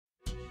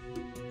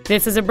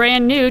This is a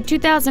brand new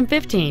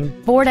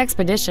 2015 Ford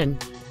Expedition.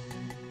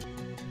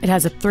 It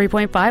has a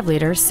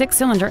 3.5-liter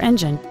six-cylinder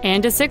engine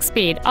and a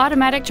 6-speed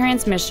automatic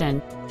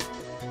transmission.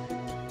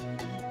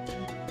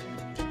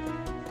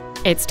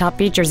 Its top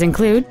features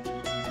include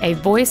a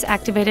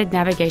voice-activated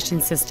navigation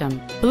system,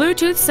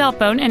 Bluetooth cell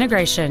phone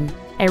integration,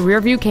 a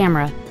rear-view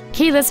camera,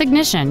 keyless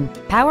ignition,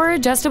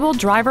 power-adjustable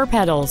driver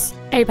pedals,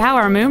 a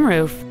power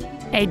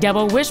moonroof, a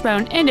double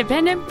wishbone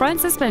independent front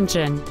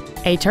suspension,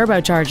 a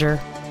turbocharger,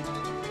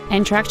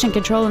 and traction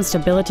control and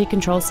stability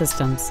control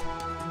systems.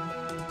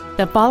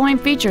 The following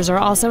features are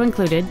also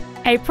included: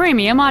 a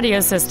premium audio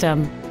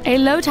system, a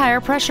low tire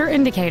pressure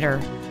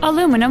indicator,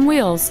 aluminum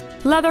wheels,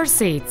 leather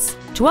seats,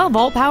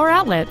 12-volt power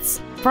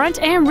outlets,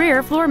 front and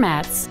rear floor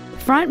mats,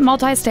 front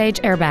multi-stage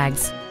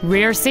airbags,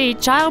 rear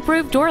seat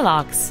child-proof door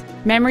locks,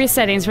 memory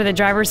settings for the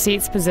driver's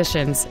seat's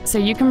positions so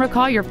you can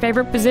recall your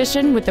favorite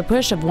position with the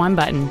push of one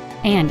button,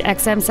 and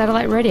XM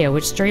satellite radio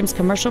which streams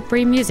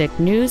commercial-free music,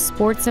 news,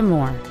 sports, and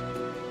more.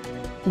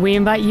 We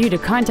invite you to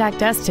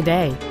contact us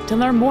today to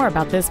learn more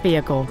about this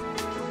vehicle.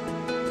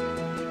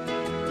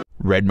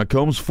 Red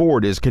McCombs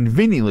Ford is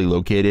conveniently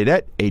located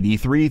at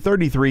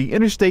 8333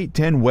 Interstate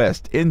 10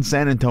 West in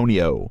San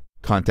Antonio.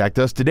 Contact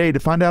us today to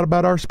find out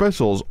about our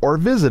specials or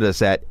visit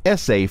us at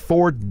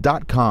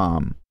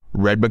saford.com.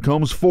 Red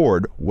McCombs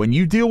Ford, when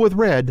you deal with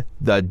red,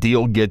 the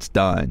deal gets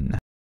done.